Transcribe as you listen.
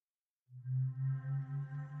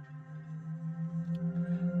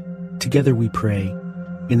Together we pray,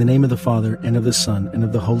 in the name of the Father, and of the Son, and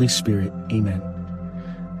of the Holy Spirit. Amen.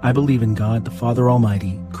 I believe in God, the Father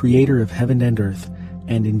Almighty, creator of heaven and earth,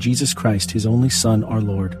 and in Jesus Christ, his only Son, our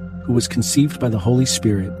Lord, who was conceived by the Holy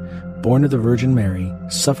Spirit, born of the Virgin Mary,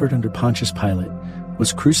 suffered under Pontius Pilate,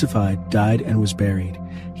 was crucified, died, and was buried.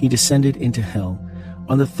 He descended into hell.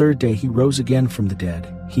 On the third day he rose again from the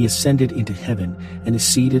dead. He ascended into heaven, and is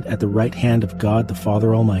seated at the right hand of God the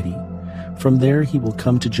Father Almighty. From there he will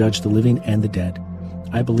come to judge the living and the dead.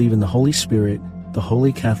 I believe in the Holy Spirit, the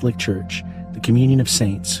Holy Catholic Church, the communion of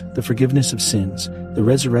saints, the forgiveness of sins, the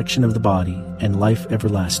resurrection of the body, and life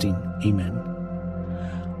everlasting. Amen.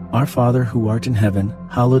 Our Father, who art in heaven,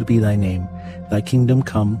 hallowed be thy name. Thy kingdom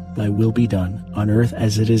come, thy will be done, on earth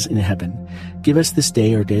as it is in heaven. Give us this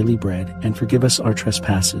day our daily bread, and forgive us our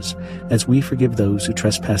trespasses, as we forgive those who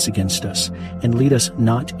trespass against us. And lead us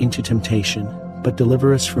not into temptation, but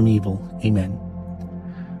deliver us from evil. Amen.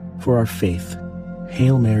 For our faith.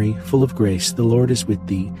 Hail Mary, full of grace, the Lord is with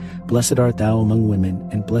thee. Blessed art thou among women,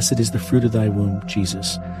 and blessed is the fruit of thy womb,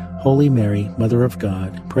 Jesus. Holy Mary, Mother of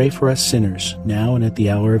God, pray for us sinners, now and at the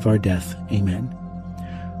hour of our death. Amen.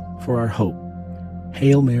 For our hope.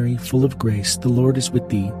 Hail Mary, full of grace, the Lord is with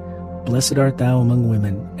thee. Blessed art thou among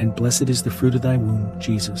women, and blessed is the fruit of thy womb,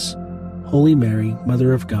 Jesus. Holy Mary,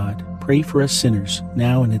 Mother of God, pray for us sinners,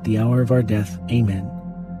 now and at the hour of our death. Amen.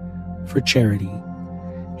 For charity.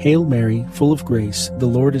 Hail Mary, full of grace, the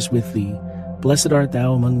Lord is with thee. Blessed art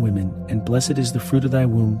thou among women, and blessed is the fruit of thy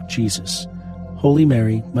womb, Jesus. Holy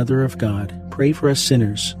Mary, Mother of God, pray for us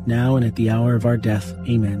sinners, now and at the hour of our death.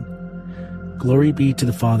 Amen. Glory be to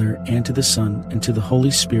the Father, and to the Son, and to the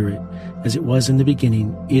Holy Spirit, as it was in the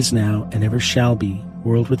beginning, is now, and ever shall be,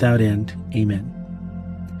 world without end. Amen.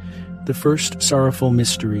 The first sorrowful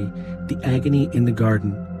mystery, the agony in the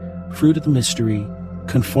garden. Fruit of the mystery,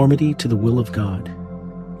 conformity to the will of God.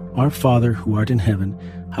 Our Father, who art in heaven,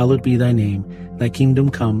 hallowed be thy name. Thy kingdom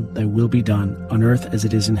come, thy will be done, on earth as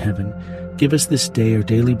it is in heaven. Give us this day our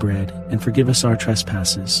daily bread, and forgive us our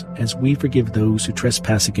trespasses, as we forgive those who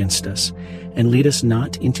trespass against us. And lead us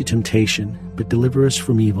not into temptation, but deliver us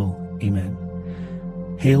from evil. Amen.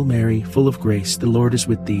 Hail Mary, full of grace, the Lord is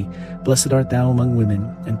with thee. Blessed art thou among women,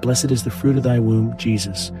 and blessed is the fruit of thy womb,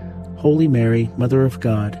 Jesus. Holy Mary, Mother of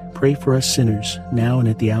God, pray for us sinners, now and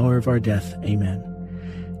at the hour of our death. Amen.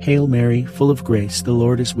 Hail Mary, full of grace, the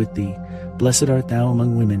Lord is with thee. Blessed art thou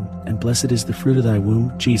among women, and blessed is the fruit of thy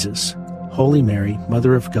womb, Jesus. Holy Mary,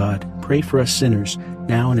 Mother of God, pray for us sinners,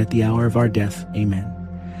 now and at the hour of our death. Amen.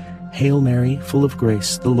 Hail Mary, full of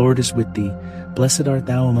grace, the Lord is with thee. Blessed art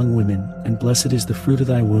thou among women, and blessed is the fruit of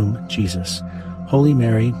thy womb, Jesus. Holy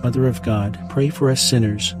Mary, Mother of God, pray for us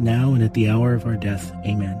sinners, now and at the hour of our death.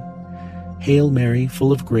 Amen. Hail Mary,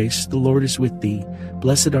 full of grace, the Lord is with thee.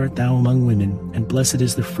 Blessed art thou among women, and blessed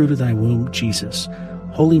is the fruit of thy womb, Jesus.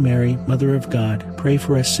 Holy Mary, Mother of God, pray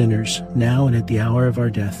for us sinners, now and at the hour of our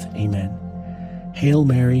death. Amen. Hail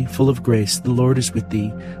Mary, full of grace, the Lord is with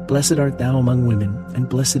thee. Blessed art thou among women, and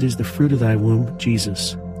blessed is the fruit of thy womb,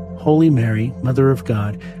 Jesus. Holy Mary, Mother of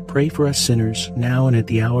God, pray for us sinners, now and at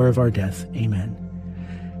the hour of our death. Amen.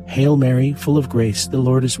 Hail Mary, full of grace, the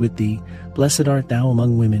Lord is with thee. Blessed art thou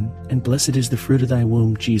among women, and blessed is the fruit of thy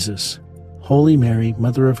womb, Jesus. Holy Mary,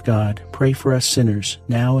 Mother of God, pray for us sinners,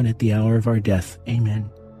 now and at the hour of our death. Amen.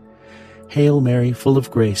 Hail Mary, full of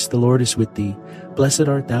grace, the Lord is with thee. Blessed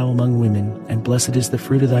art thou among women, and blessed is the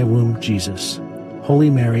fruit of thy womb, Jesus. Holy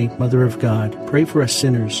Mary, Mother of God, pray for us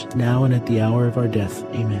sinners, now and at the hour of our death.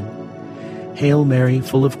 Amen. Hail Mary,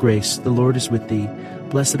 full of grace, the Lord is with thee.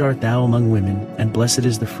 Blessed art thou among women, and blessed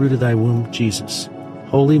is the fruit of thy womb, Jesus.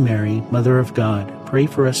 Holy Mary, Mother of God, pray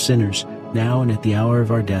for us sinners, now and at the hour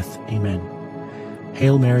of our death. Amen.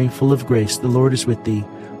 Hail Mary, full of grace, the Lord is with thee.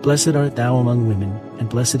 Blessed art thou among women, and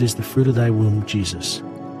blessed is the fruit of thy womb, Jesus.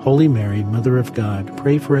 Holy Mary, Mother of God,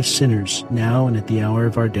 pray for us sinners, now and at the hour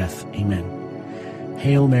of our death. Amen.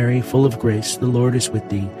 Hail Mary, full of grace, the Lord is with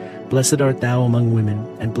thee. Blessed art thou among women,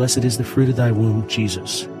 and blessed is the fruit of thy womb,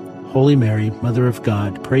 Jesus. Holy Mary, Mother of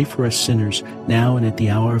God, pray for us sinners, now and at the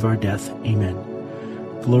hour of our death. Amen.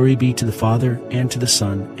 Glory be to the Father, and to the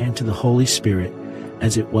Son, and to the Holy Spirit,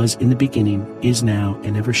 as it was in the beginning, is now,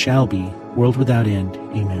 and ever shall be, world without end.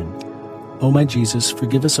 Amen. O my Jesus,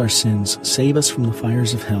 forgive us our sins, save us from the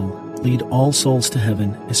fires of hell, lead all souls to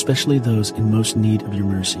heaven, especially those in most need of your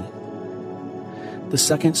mercy. The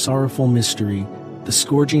second sorrowful mystery, the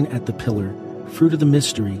scourging at the pillar. Fruit of the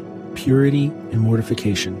mystery, purity and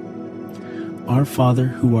mortification. Our Father,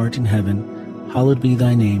 who art in heaven, hallowed be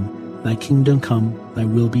thy name. Thy kingdom come, thy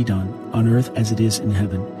will be done, on earth as it is in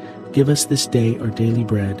heaven. Give us this day our daily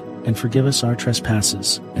bread, and forgive us our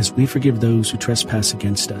trespasses, as we forgive those who trespass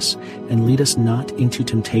against us. And lead us not into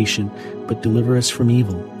temptation, but deliver us from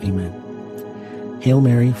evil. Amen. Hail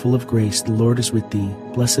Mary, full of grace, the Lord is with thee.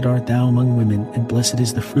 Blessed art thou among women, and blessed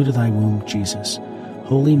is the fruit of thy womb, Jesus.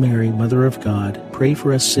 Holy Mary, Mother of God, pray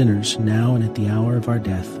for us sinners, now and at the hour of our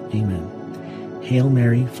death. Amen. Hail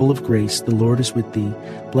Mary, full of grace, the Lord is with thee.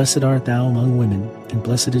 Blessed art thou among women, and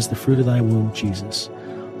blessed is the fruit of thy womb, Jesus.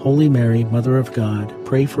 Holy Mary, Mother of God,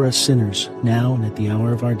 pray for us sinners, now and at the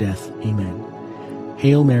hour of our death. Amen.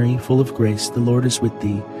 Hail Mary, full of grace, the Lord is with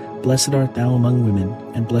thee. Blessed art thou among women,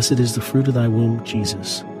 and blessed is the fruit of thy womb,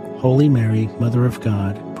 Jesus. Holy Mary, Mother of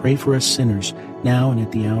God, pray for us sinners, now and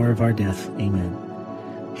at the hour of our death. Amen.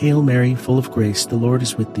 Hail Mary, full of grace, the Lord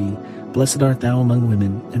is with thee. Blessed art thou among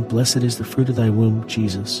women, and blessed is the fruit of thy womb,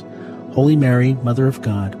 Jesus. Holy Mary, Mother of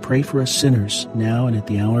God, pray for us sinners, now and at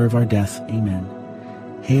the hour of our death. Amen.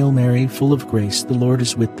 Hail Mary, full of grace, the Lord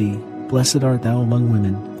is with thee. Blessed art thou among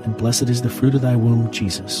women, and blessed is the fruit of thy womb,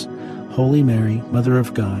 Jesus. Holy Mary, Mother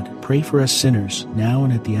of God, pray for us sinners, now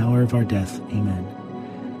and at the hour of our death. Amen.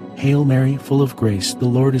 Hail Mary, full of grace, the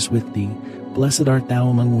Lord is with thee. Blessed art thou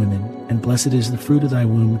among women, and blessed is the fruit of thy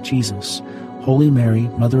womb, Jesus. Holy Mary,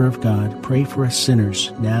 Mother of God, pray for us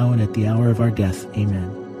sinners, now and at the hour of our death.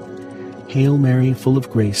 Amen. Hail Mary, full of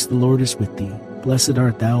grace, the Lord is with thee. Blessed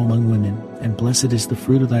art thou among women, and blessed is the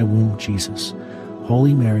fruit of thy womb, Jesus.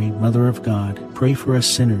 Holy Mary, Mother of God, pray for us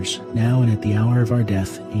sinners, now and at the hour of our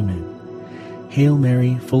death. Amen. Hail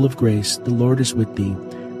Mary, full of grace, the Lord is with thee.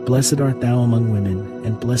 Blessed art thou among women,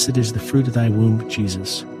 and blessed is the fruit of thy womb,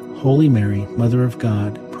 Jesus. Holy Mary, Mother of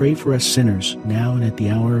God, pray for us sinners, now and at the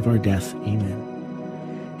hour of our death.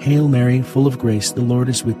 Amen. Hail Mary, full of grace, the Lord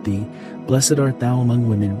is with thee. Blessed art thou among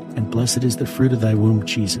women, and blessed is the fruit of thy womb,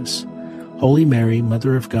 Jesus. Holy Mary,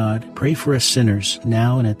 Mother of God, pray for us sinners,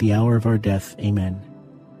 now and at the hour of our death. Amen.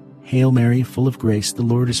 Hail Mary, full of grace, the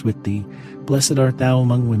Lord is with thee. Blessed art thou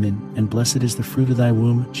among women, and blessed is the fruit of thy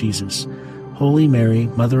womb, Jesus. Holy Mary,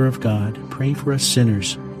 Mother of God, pray for us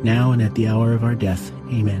sinners, now and at the hour of our death.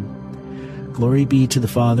 Amen. Glory be to the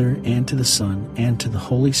Father, and to the Son, and to the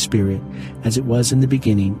Holy Spirit, as it was in the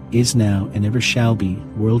beginning, is now, and ever shall be,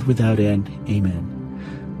 world without end.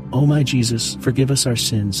 Amen. O my Jesus, forgive us our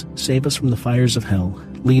sins, save us from the fires of hell,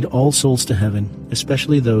 lead all souls to heaven,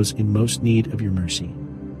 especially those in most need of your mercy.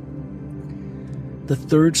 The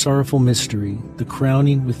third sorrowful mystery, the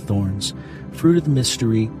crowning with thorns. Fruit of the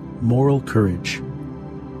mystery, moral courage.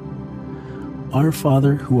 Our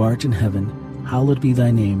Father, who art in heaven, hallowed be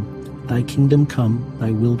thy name. Thy kingdom come,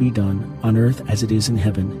 thy will be done, on earth as it is in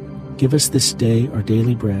heaven. Give us this day our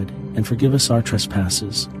daily bread, and forgive us our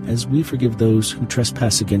trespasses, as we forgive those who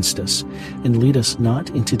trespass against us. And lead us not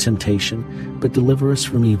into temptation, but deliver us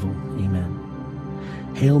from evil. Amen.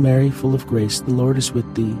 Hail Mary, full of grace, the Lord is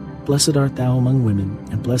with thee. Blessed art thou among women,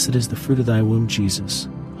 and blessed is the fruit of thy womb, Jesus.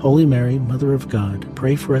 Holy Mary, Mother of God,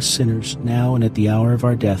 pray for us sinners, now and at the hour of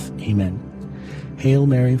our death. Amen. Hail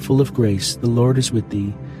Mary, full of grace, the Lord is with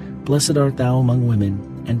thee. Blessed art thou among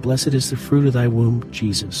women, and blessed is the fruit of thy womb,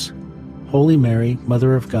 Jesus. Holy Mary,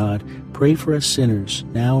 Mother of God, pray for us sinners,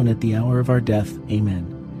 now and at the hour of our death. Amen.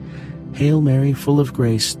 Hail Mary, full of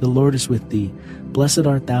grace, the Lord is with thee. Blessed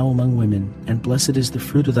art thou among women, and blessed is the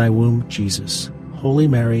fruit of thy womb, Jesus. Holy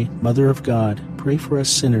Mary, Mother of God, pray for us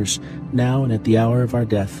sinners, now and at the hour of our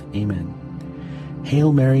death. Amen.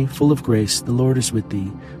 Hail Mary, full of grace, the Lord is with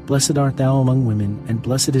thee. Blessed art thou among women, and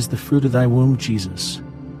blessed is the fruit of thy womb, Jesus.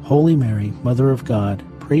 Holy Mary, Mother of God,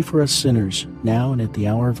 pray for us sinners, now and at the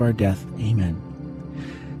hour of our death. Amen.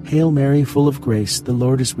 Hail Mary, full of grace, the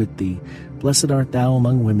Lord is with thee. Blessed art thou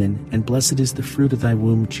among women, and blessed is the fruit of thy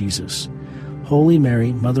womb, Jesus. Holy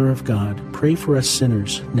Mary, Mother of God, pray for us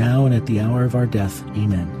sinners, now and at the hour of our death.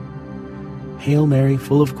 Amen. Hail Mary,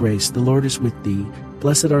 full of grace, the Lord is with thee.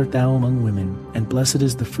 Blessed art thou among women, and blessed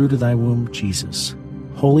is the fruit of thy womb, Jesus.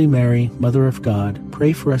 Holy Mary, Mother of God,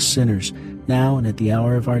 pray for us sinners, now and at the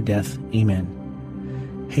hour of our death.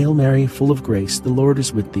 Amen. Hail Mary, full of grace, the Lord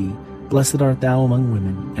is with thee. Blessed art thou among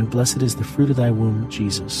women, and blessed is the fruit of thy womb,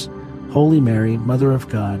 Jesus. Holy Mary, Mother of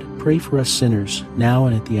God, pray for us sinners, now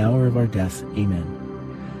and at the hour of our death. Amen.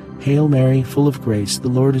 Hail Mary, full of grace, the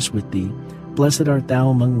Lord is with thee. Blessed art thou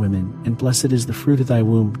among women, and blessed is the fruit of thy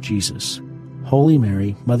womb, Jesus. Holy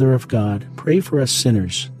Mary, Mother of God, pray for us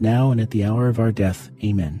sinners, now and at the hour of our death.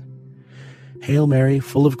 Amen. Hail Mary,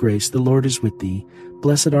 full of grace, the Lord is with thee.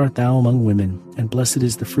 Blessed art thou among women, and blessed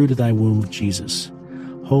is the fruit of thy womb, Jesus.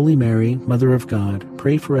 Holy Mary, Mother of God,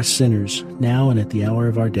 pray for us sinners, now and at the hour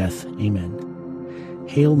of our death. Amen.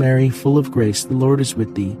 Hail Mary, full of grace, the Lord is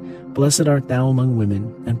with thee. Blessed art thou among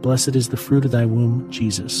women, and blessed is the fruit of thy womb,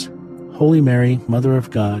 Jesus. Holy Mary, Mother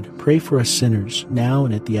of God, pray for us sinners, now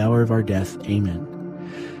and at the hour of our death. Amen.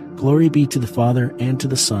 Glory be to the Father, and to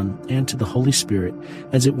the Son, and to the Holy Spirit,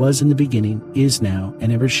 as it was in the beginning, is now,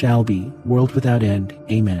 and ever shall be, world without end.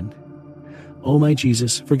 Amen. O my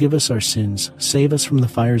Jesus, forgive us our sins, save us from the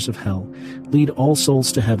fires of hell, lead all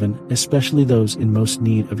souls to heaven, especially those in most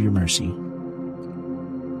need of your mercy.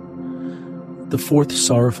 The fourth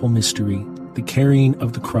sorrowful mystery, the carrying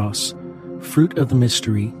of the cross. Fruit of the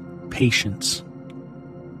mystery, patience.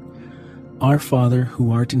 Our Father,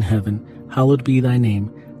 who art in heaven, hallowed be thy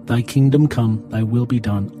name. Thy kingdom come, thy will be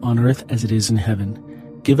done, on earth as it is in heaven.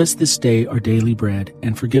 Give us this day our daily bread,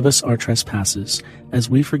 and forgive us our trespasses, as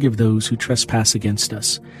we forgive those who trespass against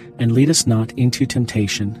us. And lead us not into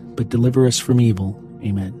temptation, but deliver us from evil.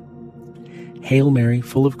 Amen. Hail Mary,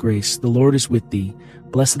 full of grace, the Lord is with thee.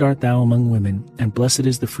 Blessed art thou among women, and blessed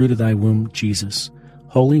is the fruit of thy womb, Jesus.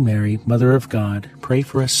 Holy Mary, Mother of God, pray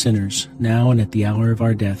for us sinners, now and at the hour of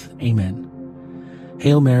our death. Amen.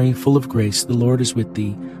 Hail Mary, full of grace, the Lord is with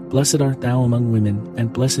thee. Blessed art thou among women,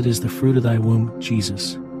 and blessed is the fruit of thy womb,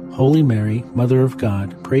 Jesus. Holy Mary, Mother of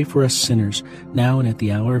God, pray for us sinners, now and at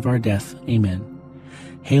the hour of our death. Amen.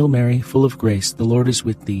 Hail Mary, full of grace, the Lord is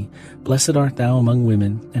with thee. Blessed art thou among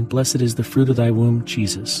women, and blessed is the fruit of thy womb,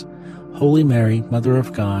 Jesus. Holy Mary, Mother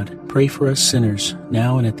of God, pray for us sinners,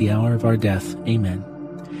 now and at the hour of our death. Amen.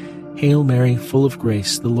 Hail Mary, full of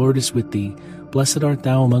grace, the Lord is with thee. Blessed art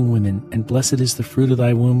thou among women, and blessed is the fruit of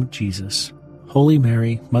thy womb, Jesus. Holy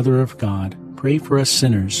Mary, Mother of God, pray for us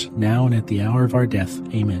sinners, now and at the hour of our death.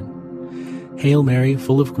 Amen. Hail Mary,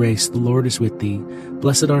 full of grace, the Lord is with thee.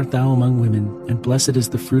 Blessed art thou among women, and blessed is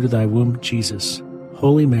the fruit of thy womb, Jesus.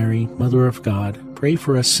 Holy Mary, Mother of God, pray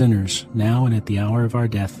for us sinners, now and at the hour of our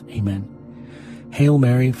death. Amen. Hail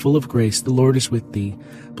Mary, full of grace, the Lord is with thee.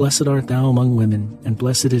 Blessed art thou among women, and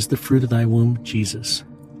blessed is the fruit of thy womb, Jesus.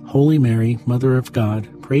 Holy Mary, Mother of God,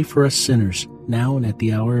 pray for us sinners, now and at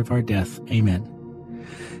the hour of our death. Amen.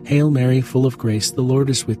 Hail Mary, full of grace, the Lord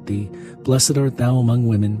is with thee. Blessed art thou among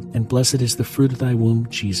women, and blessed is the fruit of thy womb,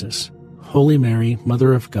 Jesus. Holy Mary,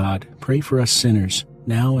 Mother of God, pray for us sinners,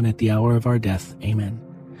 now and at the hour of our death. Amen.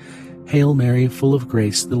 Hail Mary, full of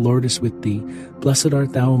grace, the Lord is with thee. Blessed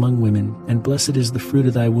art thou among women, and blessed is the fruit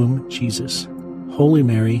of thy womb, Jesus. Holy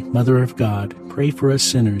Mary, Mother of God, pray for us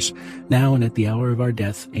sinners, now and at the hour of our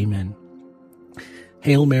death. Amen.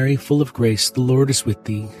 Hail Mary, full of grace, the Lord is with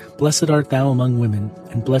thee. Blessed art thou among women,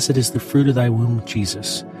 and blessed is the fruit of thy womb,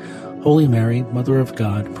 Jesus. Holy Mary, Mother of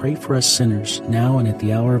God, pray for us sinners, now and at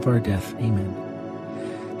the hour of our death. Amen.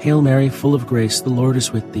 Hail Mary, full of grace, the Lord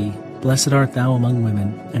is with thee. Blessed art thou among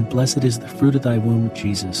women, and blessed is the fruit of thy womb,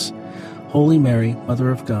 Jesus. Holy Mary, Mother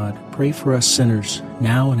of God, pray for us sinners,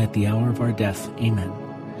 now and at the hour of our death. Amen.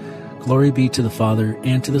 Glory be to the Father,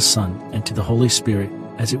 and to the Son, and to the Holy Spirit,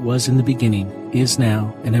 as it was in the beginning, is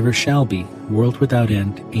now, and ever shall be, world without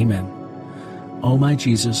end. Amen. O my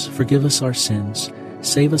Jesus, forgive us our sins,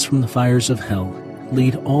 save us from the fires of hell,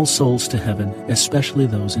 lead all souls to heaven, especially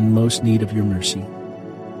those in most need of your mercy.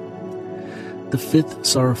 The fifth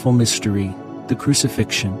sorrowful mystery, the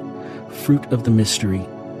crucifixion. Fruit of the mystery,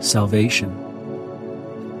 salvation.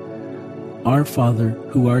 Our Father,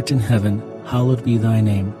 who art in heaven, hallowed be thy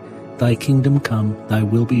name. Thy kingdom come, thy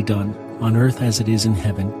will be done, on earth as it is in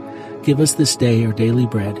heaven. Give us this day our daily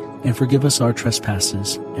bread, and forgive us our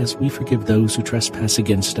trespasses, as we forgive those who trespass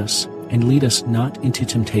against us. And lead us not into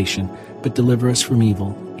temptation, but deliver us from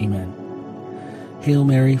evil. Amen. Hail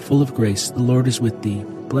Mary, full of grace, the Lord is with thee.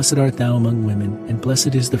 Blessed art thou among women, and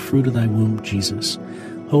blessed is the fruit of thy womb, Jesus.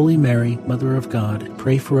 Holy Mary, Mother of God,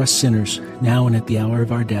 pray for us sinners, now and at the hour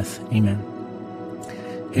of our death. Amen.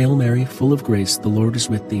 Hail Mary, full of grace, the Lord is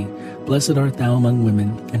with thee. Blessed art thou among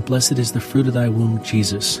women, and blessed is the fruit of thy womb,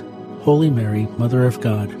 Jesus. Holy Mary, Mother of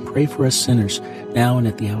God, pray for us sinners, now and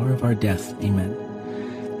at the hour of our death. Amen.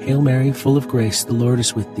 Hail Mary, full of grace, the Lord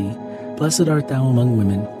is with thee. Blessed art thou among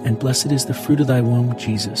women, and blessed is the fruit of thy womb,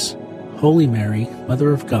 Jesus. Holy Mary,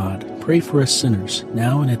 Mother of God, pray for us sinners,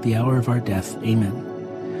 now and at the hour of our death.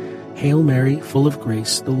 Amen. Hail Mary, full of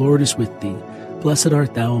grace, the Lord is with thee. Blessed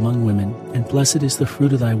art thou among women, and blessed is the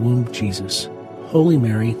fruit of thy womb, Jesus. Holy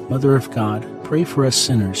Mary, Mother of God, pray for us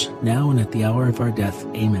sinners, now and at the hour of our death.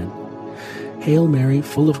 Amen. Hail Mary,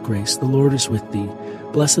 full of grace, the Lord is with thee.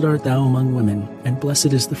 Blessed art thou among women, and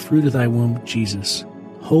blessed is the fruit of thy womb, Jesus.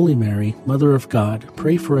 Holy Mary, Mother of God,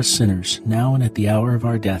 pray for us sinners, now and at the hour of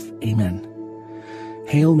our death. Amen.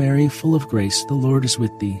 Hail Mary, full of grace, the Lord is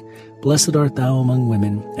with thee. Blessed art thou among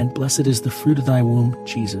women, and blessed is the fruit of thy womb,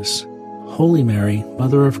 Jesus. Holy Mary,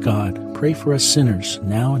 Mother of God, pray for us sinners,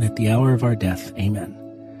 now and at the hour of our death. Amen.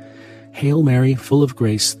 Hail Mary, full of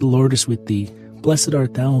grace, the Lord is with thee. blessed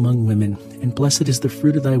art thou among women, and blessed is the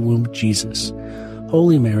fruit of thy womb, Jesus.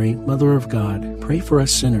 Holy Mary, Mother of God, pray for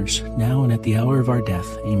us sinners, now and at the hour of our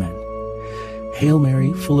death. Amen. Hail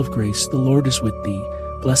Mary, full of grace, the Lord is with thee.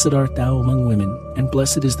 Blessed art thou among women, and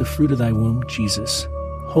blessed is the fruit of thy womb, Jesus.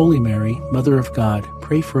 Holy Mary, Mother of God,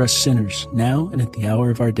 pray for us sinners, now and at the hour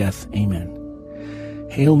of our death. Amen.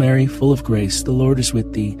 Hail Mary, full of grace, the Lord is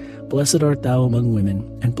with thee. Blessed art thou among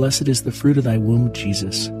women, and blessed is the fruit of thy womb,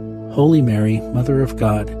 Jesus. Holy Mary, Mother of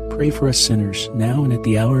God, pray for us sinners, now and at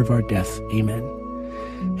the hour of our death.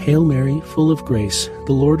 Amen. Hail Mary, full of grace,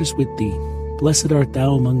 the Lord is with thee. Blessed art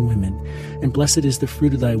thou among women, and blessed is the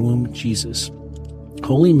fruit of thy womb, Jesus.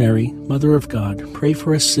 Holy Mary, Mother of God, pray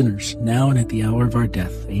for us sinners, now and at the hour of our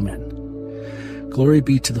death. Amen. Glory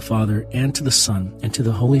be to the Father, and to the Son, and to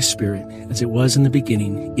the Holy Spirit, as it was in the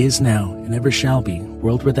beginning, is now, and ever shall be,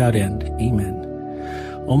 world without end. Amen.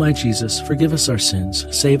 O my Jesus, forgive us our sins,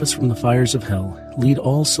 save us from the fires of hell, lead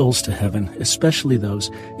all souls to heaven, especially those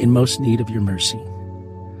in most need of your mercy.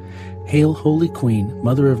 Hail, Holy Queen,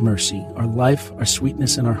 Mother of Mercy, our life, our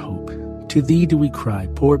sweetness, and our hope. To thee do we cry,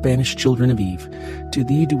 poor banished children of Eve. To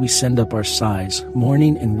thee do we send up our sighs,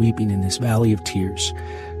 mourning and weeping in this valley of tears.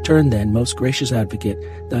 Turn then, most gracious Advocate,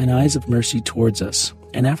 thine eyes of mercy towards us,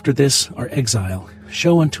 and after this, our exile,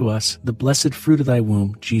 show unto us the blessed fruit of thy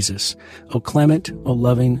womb, Jesus. O clement, O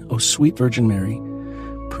loving, O sweet Virgin Mary,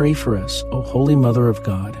 pray for us, O Holy Mother of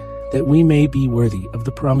God, that we may be worthy of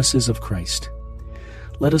the promises of Christ.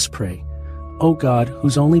 Let us pray. O God,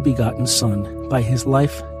 whose only begotten Son, by his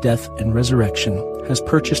life, death, and resurrection, has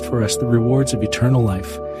purchased for us the rewards of eternal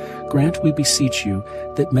life, grant, we beseech you,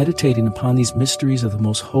 that meditating upon these mysteries of the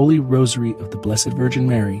most holy Rosary of the Blessed Virgin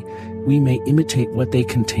Mary, we may imitate what they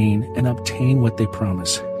contain and obtain what they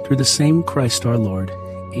promise. Through the same Christ our Lord.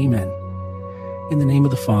 Amen. In the name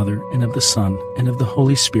of the Father, and of the Son, and of the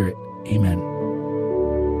Holy Spirit. Amen.